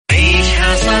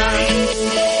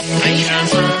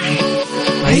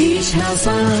عيشها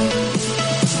صح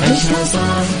عيشها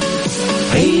صح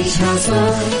عيشها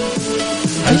صح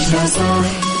عيشها صح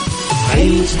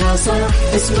عيشها صح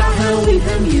اسمعها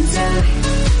والهم ينزاح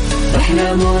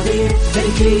أحلى مواضيع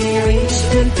خلي يعيش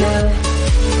مرتاح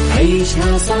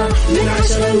عيشها صح من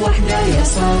 10 ل1 يا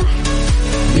صاح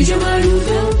بجمال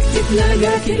وذوق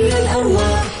تتلاقى كل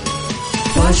الأرواح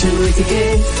فاشل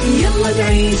واتيكيت يلا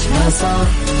نعيشها صح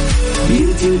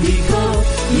بيوتي وديكور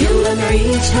يلا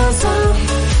نعيشها صح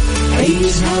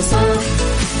عيشها صح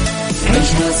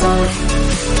عيشها صح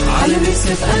على ميكس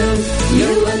اف ام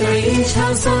يلا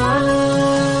نعيشها صح.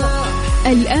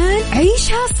 الآن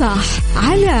عيشها صح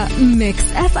على ميكس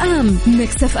اف ام.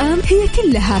 ميكس اف ام هي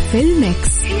كلها في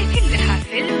الميكس.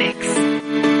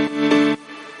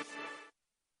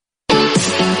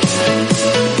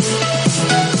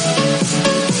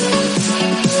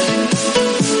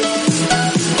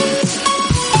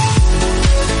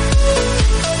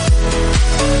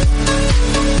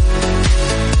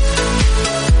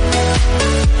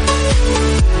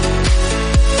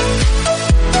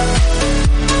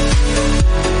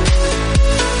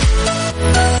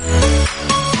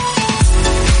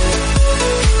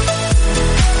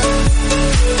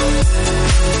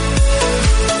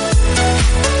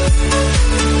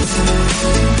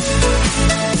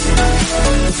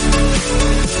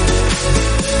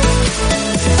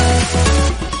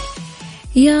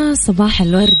 يا صباح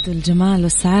الورد والجمال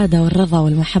والسعادة والرضا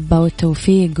والمحبة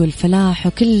والتوفيق والفلاح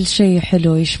وكل شيء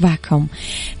حلو يشبعكم.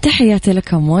 تحياتي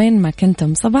لكم وين ما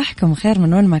كنتم، صباحكم خير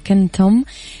من وين ما كنتم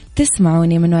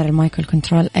تسمعوني من وراء المايكل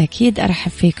كنترول. أكيد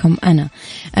أرحب فيكم أنا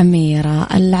أميرة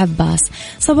العباس.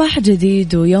 صباح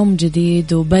جديد ويوم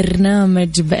جديد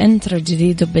وبرنامج بإنترو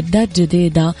جديد وبدايات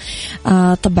جديدة.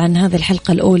 طبعا هذه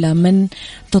الحلقة الأولى من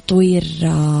تطوير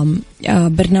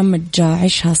برنامج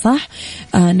عيشها صح.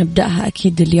 نبدأها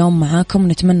أكيد اليوم معاكم.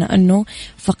 نتمنى أنه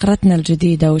فقرتنا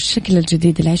الجديدة والشكل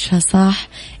الجديد اللي عيشها صح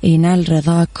ينال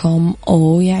رضاكم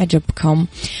ويعجبكم.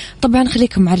 طبعا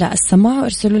خليكم على السماع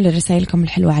وارسلوا لي رسائلكم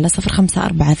الحلوة على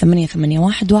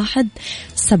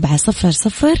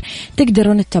 0548811700.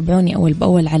 تقدرون تتابعوني أول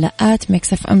بأول على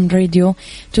 @mixfmradio،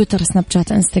 تويتر، سناب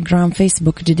شات، انستغرام،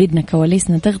 فيسبوك. جديدنا،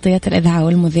 كواليسنا، تغطية الإذاعة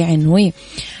والمذيعين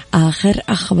وآخر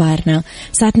أخبارنا.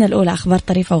 ساعتنا الأولى أخبار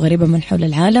طريفة وغريبة من حول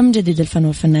العالم، جديد الفن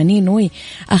والفنانين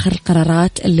وآخر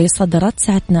القرارات اللي صدرت.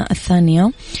 ساعتنا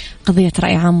الثانية قضية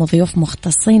رأي عام وضيوف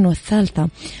مختصين، والثالثة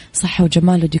صحة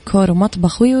وجمال وديكور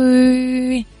ومطبخ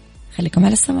خليكم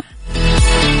على السماع.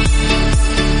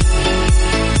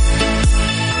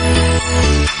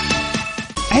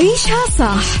 عيشها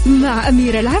صح مع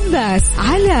أميرة العباس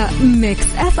على ميكس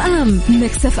اف ام.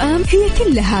 ميكس اف ام هي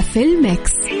كلها في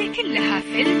الميكس.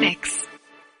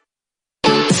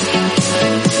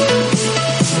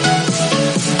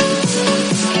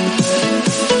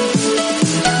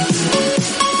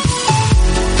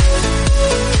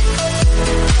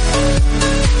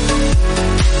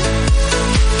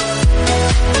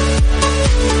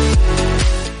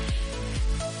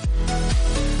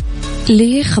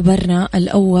 لخبرنا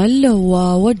الأول،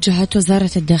 ووجهت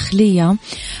وزارة الداخلية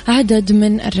عدد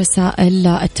من الرسائل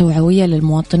التوعوية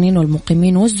للمواطنين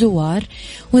والمقيمين والزوار،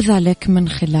 وذلك من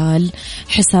خلال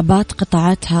حسابات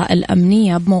قطاعاتها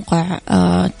الأمنية بموقع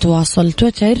التواصل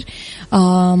تويتر،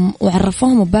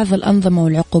 وعرفوهم ببعض الأنظمة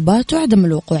والعقوبات وعدم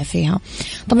الوقوع فيها.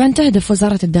 طبعا تهدف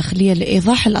وزارة الداخلية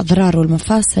لإيضاح الأضرار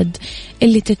والمفاسد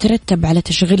اللي تترتب على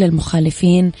تشغيل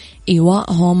المخالفين،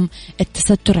 إيوائهم،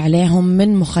 التستر عليهم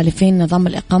من مخالفين نظام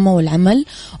الإقامة والعمل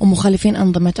ومخالفين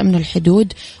أنظمة أمن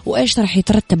الحدود، وإيش راح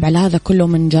يترتب على هذا كله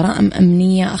من جرائم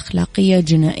أمنية، أخلاقية،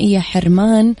 جنائية،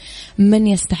 حرمان من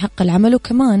يستحق العمل،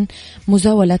 وكمان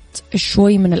مزاولة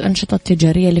شوي من الأنشطة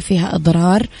التجارية اللي فيها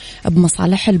إضرار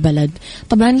بمصالح البلد.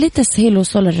 طبعا لتسهيل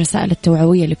وصول الرسائل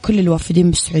التوعوية لكل الوافدين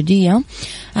بالسعودية،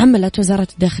 عملت وزارة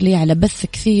الداخلية على بث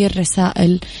كثير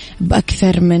رسائل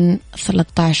بأكثر من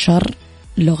 13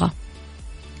 لغة.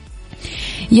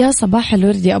 يا صباح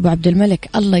الورد يا أبو عبد الملك،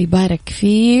 الله يبارك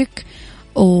فيك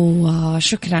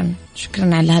وشكرا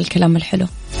على هالكلام الحلو.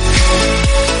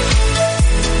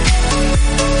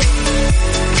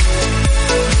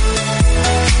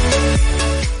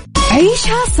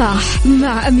 عيشها صح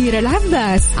مع أميرة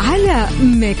العباس على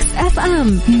ميكس اف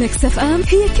ام. ميكس اف ام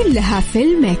هي كلها في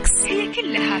الميكس.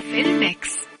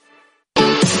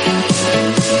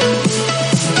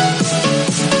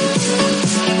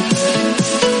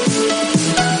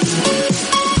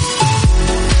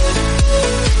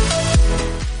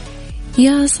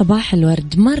 يا صباح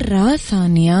الورد، مرة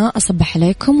ثانية أصبح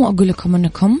عليكم وأقول لكم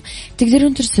أنكم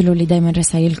تقدرون ترسلوا لي دايما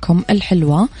رسائلكم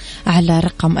الحلوة على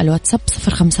رقم الواتساب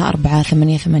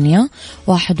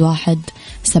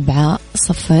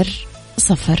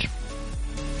 0548811700.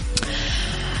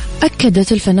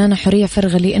 أكدت الفنانة حورية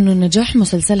فرغلي أنه نجاح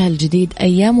مسلسلها الجديد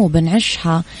أيام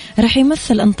وبنعشها رح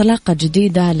يمثل انطلاقة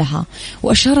جديدة لها،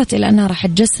 وأشارت إلى أنها رح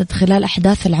تجسد خلال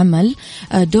أحداث العمل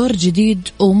دور جديد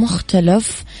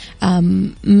ومختلف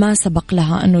ما سبق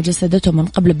لها أنه جسدته من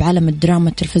قبل بعالم الدراما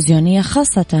التلفزيونية،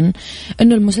 خاصة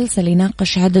أنه المسلسل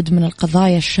يناقش عدد من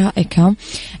القضايا الشائكة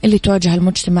اللي تواجه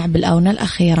المجتمع بالآونة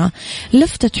الأخيرة.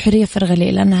 لفتت حورية فرغلي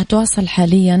إلى أنها تواصل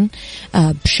حاليا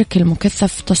بشكل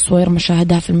مكثف تصوير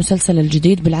مشاهدها في المسلسل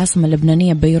الجديد بالعاصمة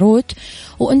اللبنانية بيروت،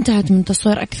 وانتهت من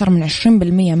تصوير أكثر من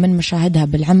 20% من مشاهدها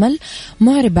بالعمل،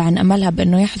 معربة عن أملها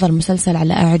بأنه يحظى المسلسل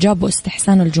على إعجاب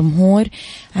واستحسان الجمهور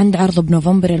عند عرضه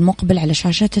بنوفمبر المقبل على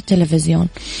شاشة التلفزيون.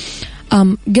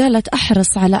 قالت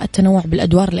أحرص على التنوع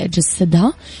بالأدوار اللي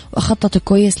أجسدها، وأخطط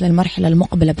كويس للمرحلة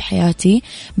المقبلة بحياتي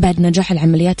بعد نجاح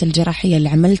العمليات الجراحية اللي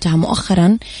عملتها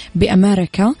مؤخرا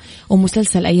بأمريكا،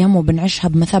 ومسلسل أيام وبنعشها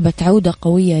بمثابة عودة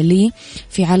قوية لي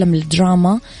في عالم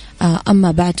الدراما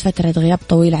أما بعد فترة غياب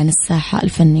طويل عن الساحة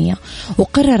الفنية.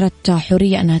 وقررت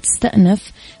حورية أنها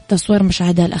تستأنف تصوير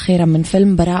مشاهدها الأخيرة من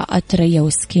فيلم براءة ريا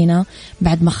وسكينة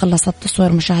بعد ما خلصت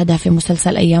تصوير مشاهدها في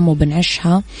مسلسل أيام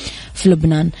وبنعشها في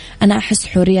لبنان. أنا أحس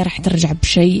حورية رح ترجع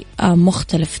بشيء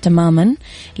مختلف تماما،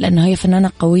 لأنه هي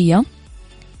فنانة قوية،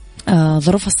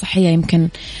 ظروفها الصحية يمكن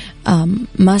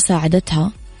ما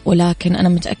ساعدتها، ولكن أنا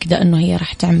متأكدة أنه هي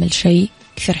رح تعمل شيء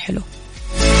كثير حلو.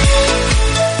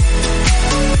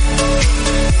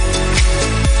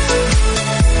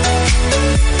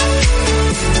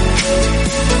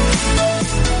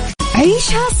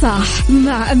 عيشها صح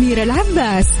مع أميرة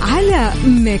العباس على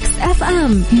ميكس أف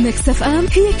أم. ميكس أف أم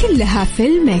هي كلها في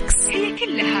الميكس، هي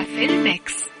كلها في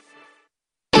الميكس.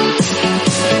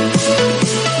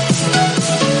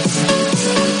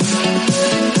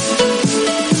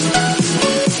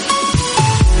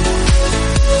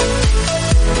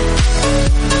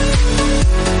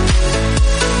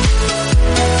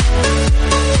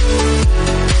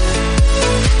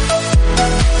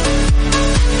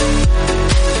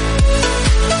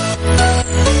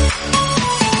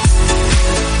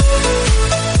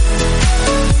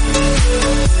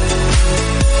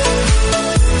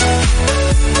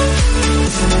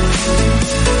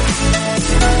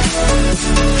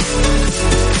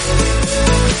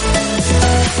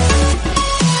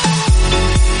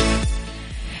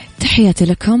 تحياتي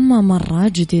لكم مرة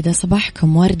جديدة،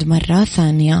 صباحكم ورد مرة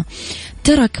ثانية.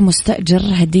 ترك مستأجر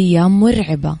هدية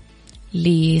مرعبة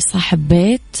لصاحب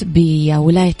بيت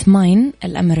بولاية ماين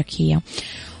الأمريكية،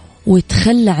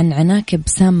 وتخلى عن عناكب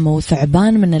سامة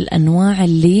وثعبان من الأنواع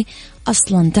اللي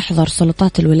أصلا تحظر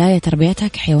سلطات الولاية تربيتها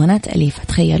كحيوانات أليفة.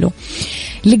 تخيلوا،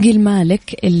 لقي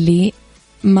المالك اللي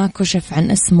ما كشف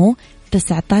عن اسمه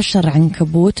 19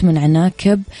 عنكبوت من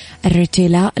عناكب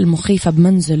الرتيلاء المخيفة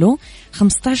بمنزله،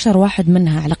 15 واحد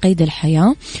منها على قيد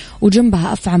الحياة،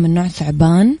 وجنبها أفعى من نوع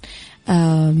ثعبان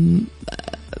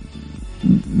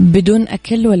بدون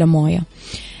أكل ولا موية.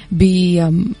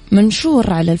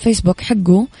 بمنشور على الفيسبوك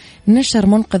حقه نشر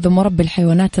منقذ ومربي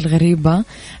الحيوانات الغريبة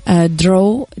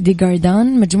درو دي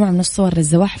جاردان مجموعة من الصور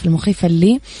للزواحف المخيفة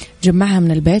اللي جمعها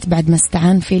من البيت بعد ما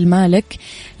استعان فيه المالك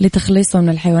لتخليصه من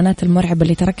الحيوانات المرعبة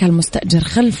اللي تركها المستأجر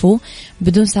خلفه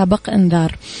بدون سابق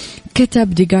انذار.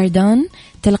 كتب دي جاردان: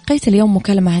 تلقيت اليوم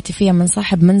مكالمة هاتفية من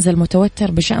صاحب منزل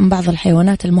متوتر بشأن بعض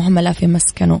الحيوانات المهملة في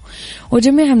مسكنه،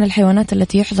 وجميعها من الحيوانات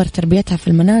التي يحظر تربيتها في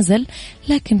المنازل،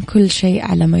 لكن كل شيء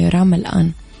على ما يرام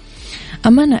الآن.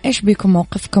 أمانة، إيش بيكم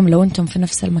موقفكم لو أنتم في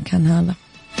نفس المكان هذا؟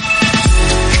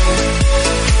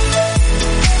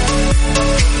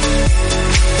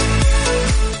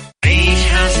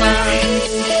 عيشها صح،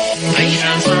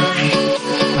 عيشها صح،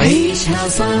 عيشها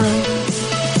صح،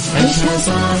 عيشها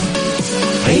صح،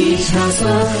 عيشها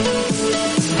صح،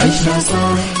 عيشها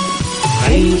صح،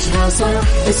 عيشها صح،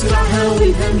 اسمعها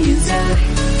والهم ينزاح،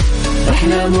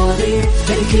 أحلى مواضيع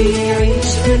خلي يعيش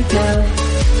مرتاح.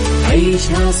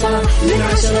 عيشها صح من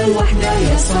 10 ل1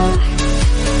 يا صاح،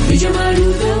 بجمال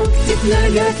وذوق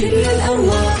تتلاقى كل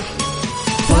الأرواح،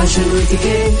 فاشل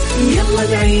واتيكيت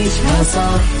يلا نعيشها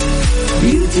صح،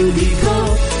 بيوتي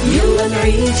وديكور يلا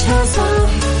نعيشها صح.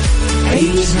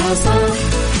 عيشها صح،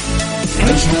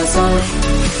 عيشها صح،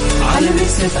 على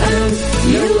ميكس اف ام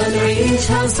يلا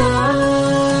نعيشها صح.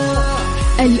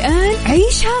 الآن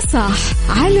عيشها صح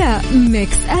على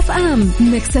ميكس أف أم.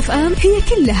 ميكس أف أم هي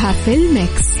كلها في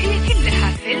الميكس، هي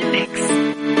كلها في الميكس.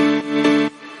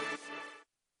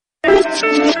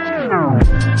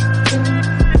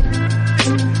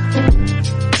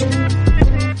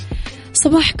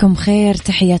 صباحكم خير،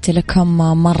 تحياتي لكم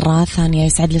مرة ثانية.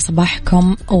 يسعد لي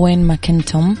صباحكم وين ما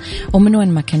كنتم ومن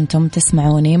وين ما كنتم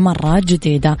تسمعوني مرة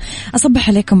جديدة. أصبح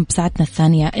عليكم بساعتنا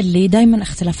الثانية اللي دايما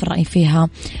اختلاف الرأي فيها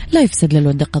لا يفسد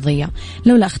للود قضية.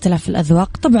 لولا اختلاف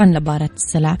الأذواق طبعا لبارة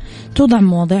السلع. توضع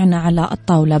مواضيعنا على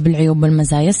الطاولة بالعيوب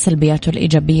والمزايا، السلبيات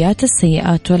والإيجابيات،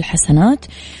 السيئات والحسنات.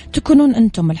 تكونون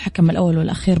أنتم الحكم الأول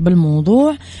والأخير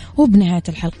بالموضوع، وبنهاية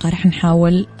الحلقة رح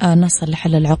نحاول نصل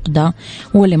لحل العقدة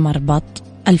ولمربط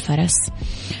الفرس.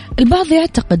 البعض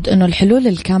يعتقد أنه الحلول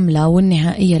الكاملة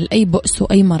والنهائية لأي بؤس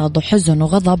وأي مرض وحزن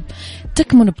وغضب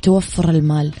تكمن بتوفر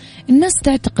المال. الناس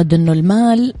تعتقد أنه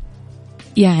المال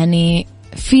يعني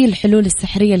فيه الحلول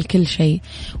السحرية لكل شيء،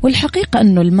 والحقيقة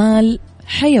أنه المال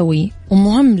حيوي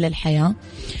ومهم للحياة،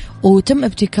 وتم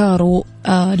ابتكاره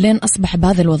لين أصبح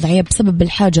بهذه الوضعية بسبب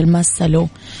الحاجة الماسة له.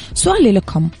 سؤالي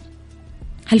لكم،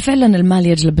 هل فعلا المال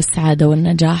يجلب السعادة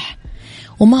والنجاح؟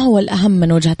 وما هو الأهم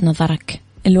من وجهة نظرك،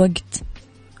 الوقت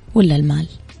ولا المال؟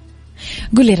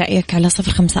 قولي رأيك على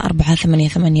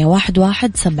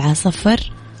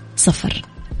 0548811700.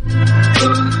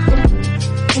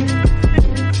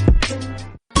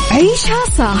 عيشها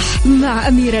صح مع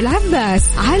أميرة العباس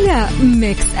على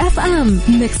ميكس أف أم.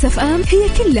 ميكس أف أم هي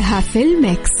كلها في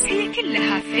الميكس، هي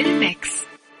كلها في الميكس.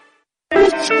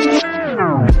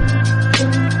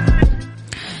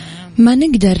 ما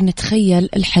نقدر نتخيل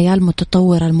الحياة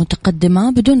المتطورة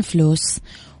المتقدمة بدون فلوس،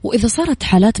 وإذا صارت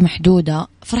حالات محدودة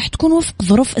فرح تكون وفق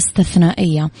ظروف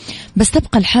استثنائية، بس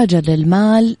تبقى الحاجة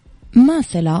للمال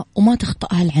ماثلة وما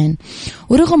تخطئها العين.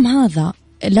 ورغم هذا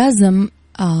لازم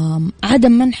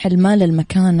عدم منح المال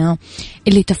المكانة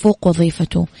اللي تفوق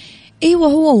وظيفته. أيوة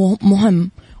هو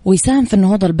مهم ويساهم في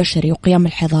النهوض البشري وقيام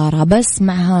الحضارة، بس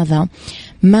مع هذا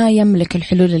ما يملك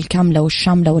الحلول الكاملة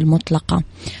والشاملة والمطلقة.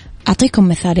 أعطيكم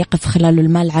مثال يقف خلاله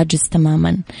المال عاجز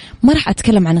تماما. ما راح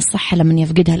أتكلم عن الصحة لمن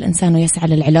يفقدها الإنسان ويسعى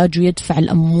للعلاج ويدفع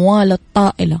الأموال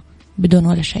الطائلة بدون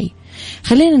ولا شيء.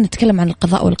 خلينا نتكلم عن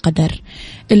القضاء والقدر.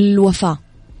 الوفاة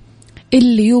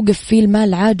اللي يوقف فيه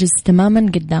المال عاجز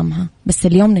تماما قدامها. بس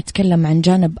اليوم نتكلم عن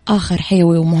جانب آخر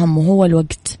حيوي ومهم، وهو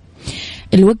الوقت.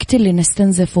 الوقت اللي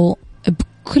نستنزفه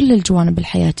بكل الجوانب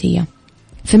الحياتية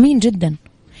ثمين جدا،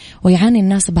 ويعاني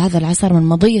الناس بهذا العصر من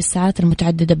مضي الساعات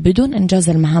المتعددة بدون إنجاز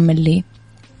المهام اللي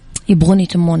يبغون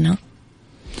يتمونها.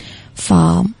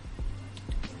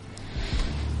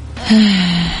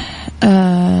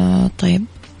 طيب،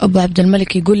 أبو عبد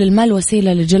الملك يقول المال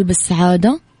وسيلة لجلب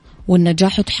السعادة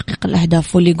والنجاح وتحقيق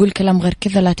الأهداف، واللي يقول كلام غير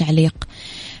كذا لا تعليق.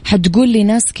 حتقول لي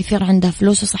ناس كثير عندها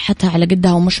فلوس وصحتها على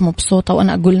قدها ومش مبسوطة،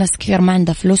 وأنا أقول ناس كثير ما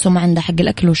عندها فلوس وما عندها حق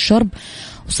الأكل والشرب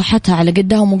وصحتها على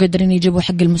قدها ومو قادرين يجيبوا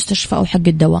حق المستشفى أو حق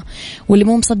الدواء. واللي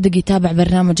مو مصدق يتابع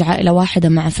برنامج عائلة واحدة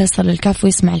مع فيصل الكاف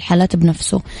ويسمع الحالات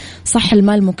بنفسه. صح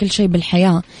المال مو كل شيء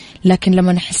بالحياة، لكن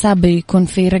لما حسابه يكون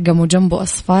في رقم وجنبه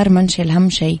أصفار ما نشيل هم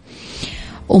شيء.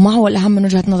 وما هو الأهم من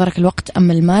وجهة نظرك، الوقت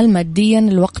أم المال؟ ماديا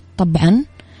الوقت طبعا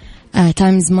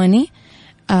تايمز ماني.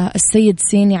 السيد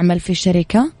سين يعمل في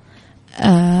شركة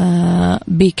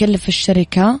بيكلف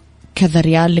الشركة كذا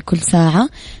ريال لكل ساعة.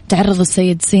 تعرض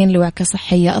السيد سين لوعكة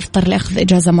صحية، اضطر لأخذ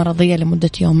إجازة مرضية لمدة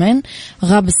يومين.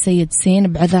 غاب السيد سين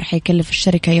بعذر حيكلف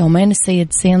الشركة يومين.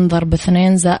 السيد سين ضرب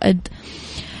 2 زائد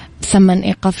ثمن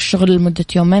إيقاف الشغل لمدة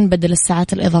يومين بدل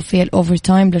الساعات الإضافية الأوفر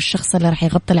تايم للشخص اللي راح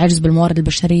يغطي العجز بالموارد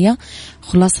البشرية.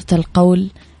 خلاصة القول،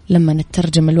 لما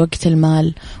نترجم الوقت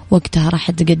المال، وقتها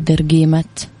راح تقدر قيمة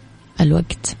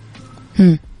الوقت.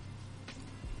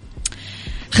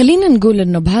 خلينا نقول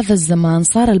أنه بهذا الزمان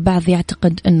صار البعض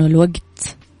يعتقد أنه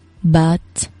الوقت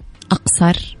بات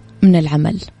أقصر من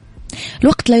العمل.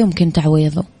 الوقت لا يمكن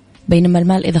تعويضه، بينما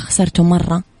المال إذا خسرته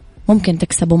مرة ممكن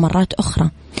تكسبه مرات أخرى.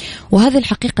 وهذه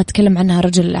الحقيقة تكلم عنها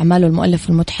رجل الأعمال والمؤلف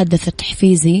والمتحدث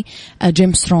التحفيزي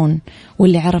جيمس رون،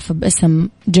 واللي عرف باسم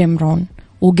جيم رون،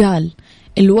 وقال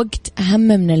الوقت أهم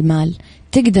من المال.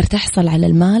 تقدر تحصل على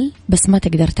المال بس ما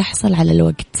تقدر تحصل على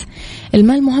الوقت.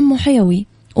 المال مهم وحيوي،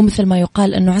 ومثل ما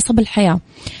يقال أنه عصب الحياة،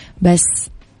 بس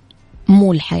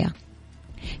مو الحياة.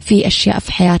 في أشياء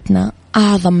في حياتنا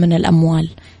أعظم من الأموال: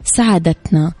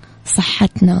 سعادتنا،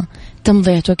 صحتنا،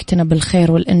 تمضية وقتنا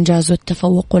بالخير والإنجاز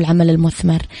والتفوق والعمل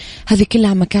المثمر. هذه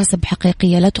كلها مكاسب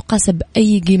حقيقية لا تقاس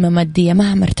بأي قيمة مادية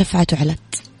مهما ارتفعت وعلت.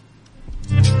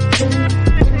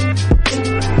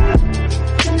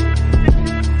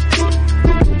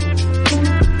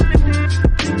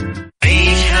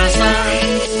 عيشها صح،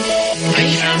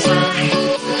 عيشها صح،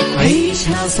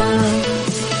 عيشها صح،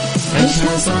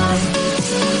 عيشها صح،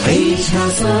 عيشها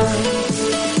صح،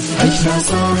 عيشها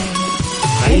صح،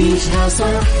 عيشها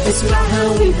صح. اسمعها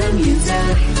والهم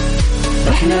ينزاح،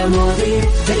 أحلى مواضيع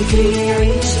خلي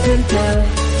يعيش مرتاح،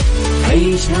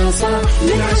 عيشها صح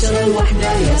من 10 ل1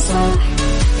 يا صاح،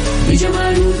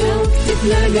 بجمال وذوق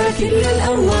تتلاقى كل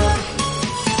الأرواح،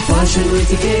 فاشل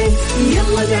واتيكيت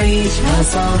يلا نعيشها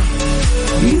صح،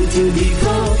 بيوتي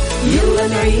وديكور يلا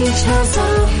نعيشها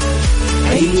صح،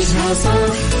 عيشها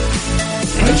صح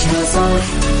عيشها صح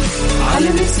على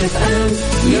ميكس اف ام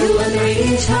يلا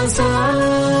نعيشها صح.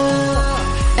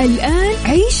 الآن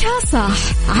عيشها صح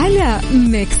على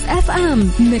ميكس اف ام.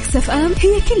 ميكس اف ام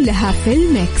هي كلها في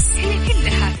الميكس، هي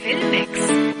كلها في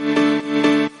الميكس.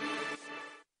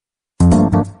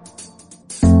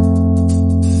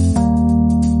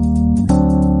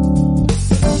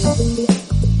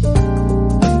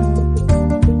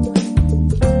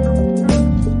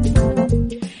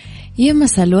 يا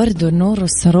مساء الورد والنور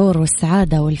والسرور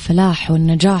والسعادة والفلاح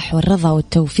والنجاح والرضا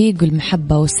والتوفيق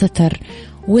والمحبة والستر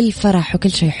والفرح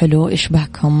وكل شيء حلو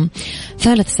يشبهكم.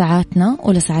 ثالث ساعاتنا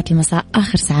أولى ساعات المساء،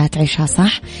 آخر ساعات عيشها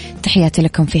صح. تحياتي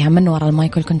لكم فيها من وراء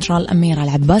المايك والكنترول أميرة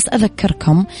العباس.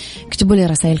 أذكركم اكتبوا لي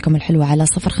رسائلكم الحلوة على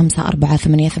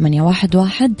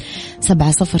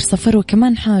 0548811700.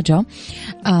 وكمان حاجة،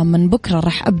 من بكرة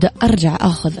راح أبدأ أرجع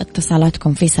أخذ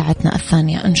اتصالاتكم في ساعتنا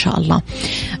الثانية إن شاء الله.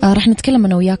 راح نتكلم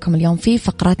أنا وياكم اليوم في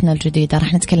فقراتنا الجديدة،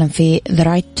 راح نتكلم في The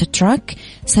Right to Track,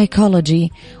 Psychology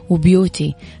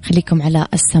وبيوتي. خليكم على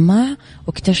السماع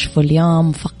واكتشفوا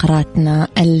اليوم فقراتنا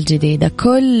الجديدة،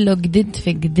 كله جديد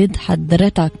في جديد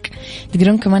حضرتك.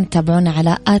 تقدرون كمان تتابعونا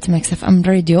على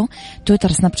 @mixfmradio،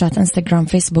 تويتر، سناب شات، انستغرام،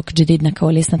 فيسبوك. جديدنا،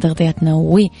 كواليسنا، تغطياتنا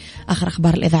وآخر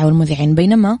أخبار الإذاعة والمذيعين.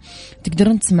 بينما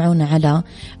تقدرون تسمعونا على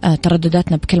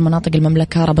تردداتنا بكل مناطق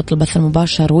المملكة، رابط البث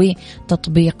المباشر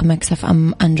وتطبيق ميكس اف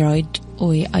ام اندرويد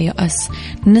واي او اس.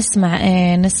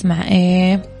 نسمع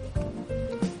ايه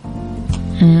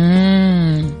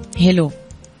هلو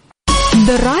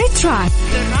The right track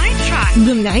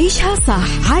ضمن عيشها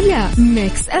صح على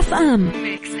ميكس اف ام.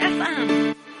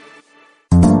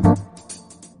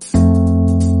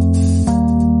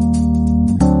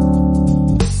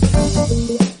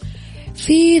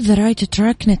 في The Right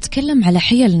Track نتكلم على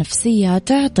حيل نفسية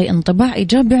تعطي انطباع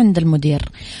إيجابي عند المدير.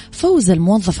 فوز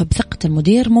الموظف بثقة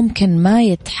المدير ممكن ما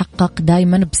يتحقق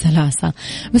دايما بسلاسة،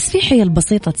 بس في حيل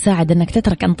بسيطة تساعد أنك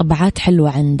تترك انطباعات حلوة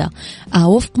عنده.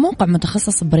 وفق موقع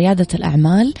متخصص بريادة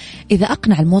الأعمال، إذا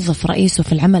أقنع الموظف رئيسه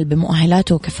في العمل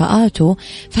بمؤهلاته وكفاءاته،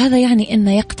 فهذا يعني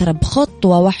أنه يقترب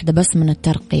خطوة واحدة بس من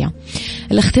الترقية.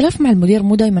 الاختلاف مع المدير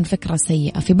مو دايما فكرة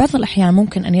سيئة، في بعض الأحيان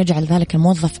ممكن أن يجعل ذلك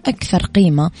الموظف أكثر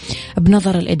قيمة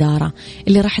بنظر الإدارة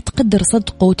اللي راح تقدر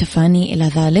صدقه وتفانيه.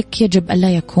 إلى ذلك يجب ألا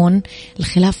يكون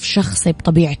الخلاف شخصي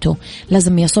بطبيعته،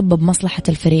 لازم يصب بمصلحة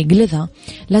الفريق. لذا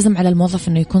لازم على الموظف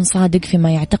أنه يكون صادق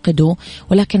فيما يعتقده،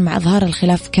 ولكن مع إظهار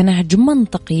الخلاف كنهج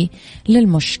منطقي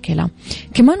للمشكلة.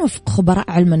 كمان وفق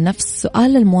خبراء علم النفس،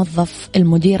 سؤال الموظف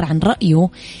المدير عن رأيه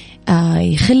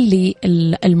يخلي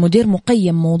المدير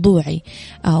مقيم موضوعي،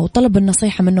 وطلب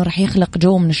النصيحة منه راح يخلق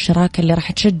جو من الشراكة اللي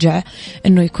راح تشجع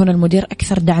انه يكون المدير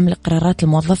اكثر دعم لقرارات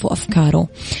الموظف وافكاره.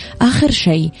 اخر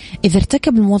شيء، اذا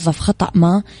ارتكب الموظف خطأ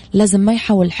ما، لازم ما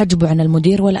يحاول حجبه عن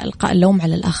المدير ولا القاء اللوم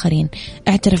على الاخرين.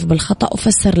 اعترف بالخطأ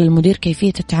وفسر للمدير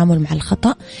كيفية التعامل مع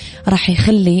الخطأ، راح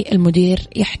يخلي المدير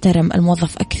يحترم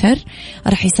الموظف اكثر،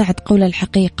 راح يساعد قول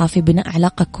الحقيقة في بناء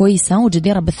علاقة كويسة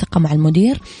وجديرة بالثقة مع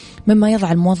المدير، مما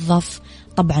يضع الموظف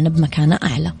طبعا بمكانة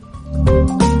أعلى.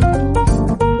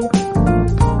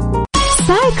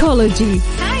 سايكولوجي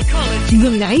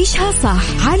ضمن عيشها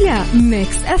صح على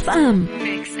ميكس اف ام.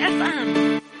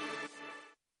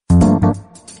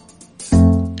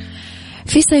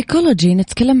 في سايكولوجي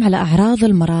نتكلم على أعراض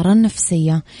المرارة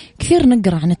النفسية. كثير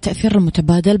نقرأ عن التأثير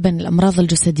المتبادل بين الأمراض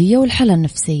الجسدية والحالة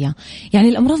النفسية. يعني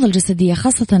الأمراض الجسدية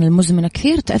خاصة المزمنة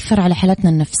كثير تأثر على حالتنا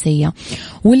النفسية،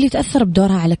 واللي تأثر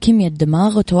بدورها على كيمياء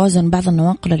الدماغ وتوازن بعض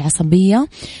النواقل العصبية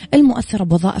المؤثرة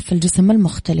بوظائف الجسم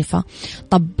المختلفة.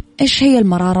 طب إيش هي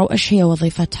المرارة وإيش هي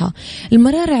وظيفتها؟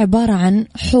 المرارة عبارة عن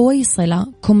حويصلة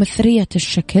كمثرية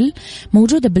الشكل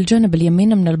موجودة بالجانب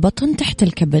اليمين من البطن تحت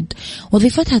الكبد.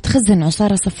 وظيفتها تخزن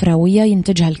عصارة صفراوية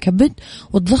ينتجها الكبد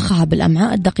وتضخها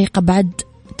بالأمعاء الدقيقة بعد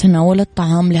تناول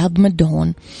الطعام لهضم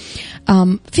الدهون.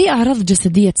 في أعراض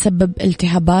جسدية تسبب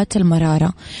التهابات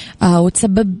المرارة،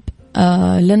 وتسبب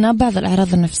لنا بعض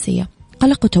الأعراض النفسية: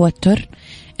 قلق وتوتر،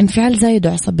 انفعال زايد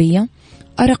وعصبية،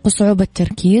 أرق وصعوبة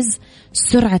تركيز،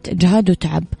 سرعة إجهاد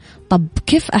وتعب. طب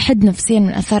كيف أحد نفسيا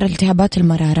من أثار التهابات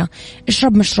المرارة؟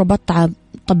 اشرب مشروبات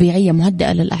طبيعية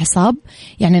مهدئة للأعصاب،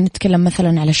 يعني نتكلم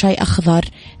مثلا على شاي أخضر،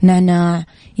 نعناع،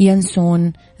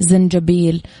 ينسون،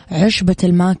 زنجبيل، عشبة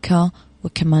الماكا،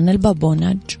 وكمان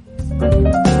البابونج.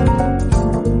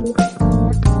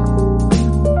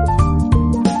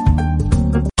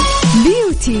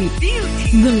 بيوتي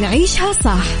ضمن عيشها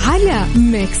صح على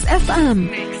ميكس اف ام.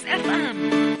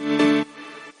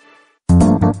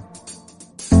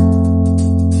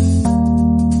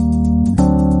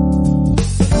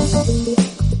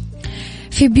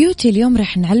 في بيوتي اليوم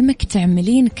رح نعلمك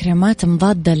تعملين كريمات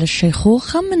مضادة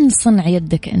للشيخوخة من صنع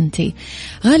يدك أنتي.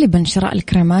 غالبا شراء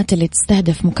الكريمات اللي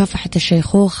تستهدف مكافحة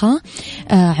الشيخوخة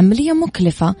عملية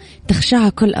مكلفة تخشاها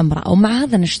كل امرأة، ومع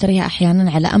هذا نشتريها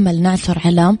أحيانا على أمل نعثر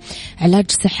على علاج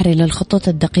سحري للخطوط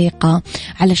الدقيقة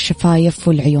على الشفايف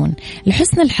والعيون.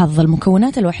 لحسن الحظ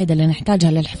المكونات الوحيدة اللي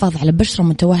نحتاجها للحفاظ على بشرة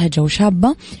متوهجة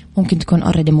وشابة ممكن تكون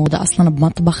أوريدي موجودة أصلا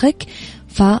بمطبخك،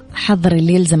 فحضر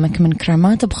اللي يلزمك من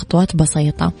كريمات بخطوات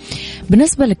بسيطة.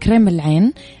 بالنسبة لكريم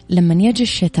العين، لما يجي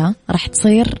الشتاء راح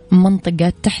تصير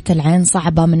منطقة تحت العين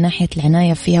صعبة من ناحية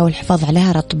العناية فيها والحفاظ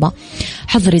عليها رطبة.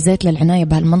 حضري زيت للعناية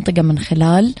بهالمنطقة من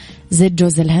خلال زيت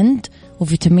جوز الهند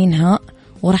وفيتامين هاء،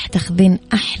 وراح تاخذين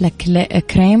أحلى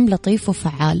كريم لطيف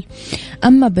وفعال.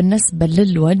 أما بالنسبة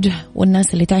للوجه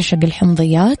والناس اللي تعشق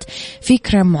الحمضيات، في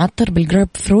كريم معطر بالجريب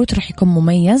فروت راح يكون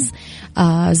مميز.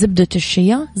 زبدة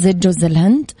الشيا، زيت جوز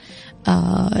الهند،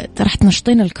 راح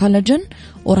تنشطين الكولاجين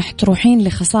وراح تروحين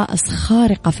لخصائص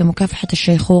خارقة في مكافحة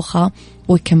الشيخوخة،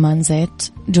 وكمان زيت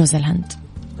جوز الهند.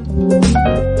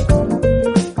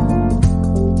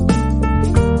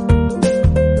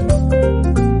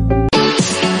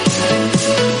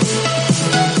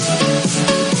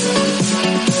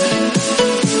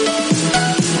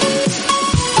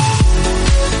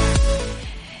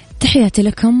 تحياتي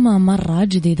لكم مرة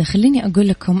جديدة. خليني أقول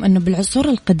لكم أنه بالعصور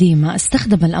القديمة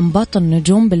استخدم الأنباط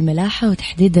النجوم بالملاحة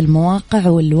وتحديد المواقع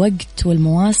والوقت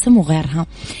والمواسم وغيرها.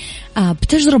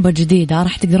 بتجربة جديدة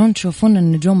راح تقدرون تشوفون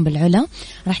النجوم بالعلا،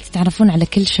 راح تتعرفون على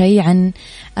كل شيء عن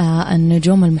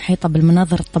النجوم المحيطة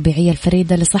بالمناظر الطبيعية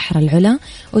الفريدة لصحراء العلا،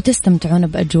 وتستمتعون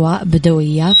بأجواء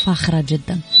بدوية فاخرة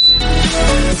جدا.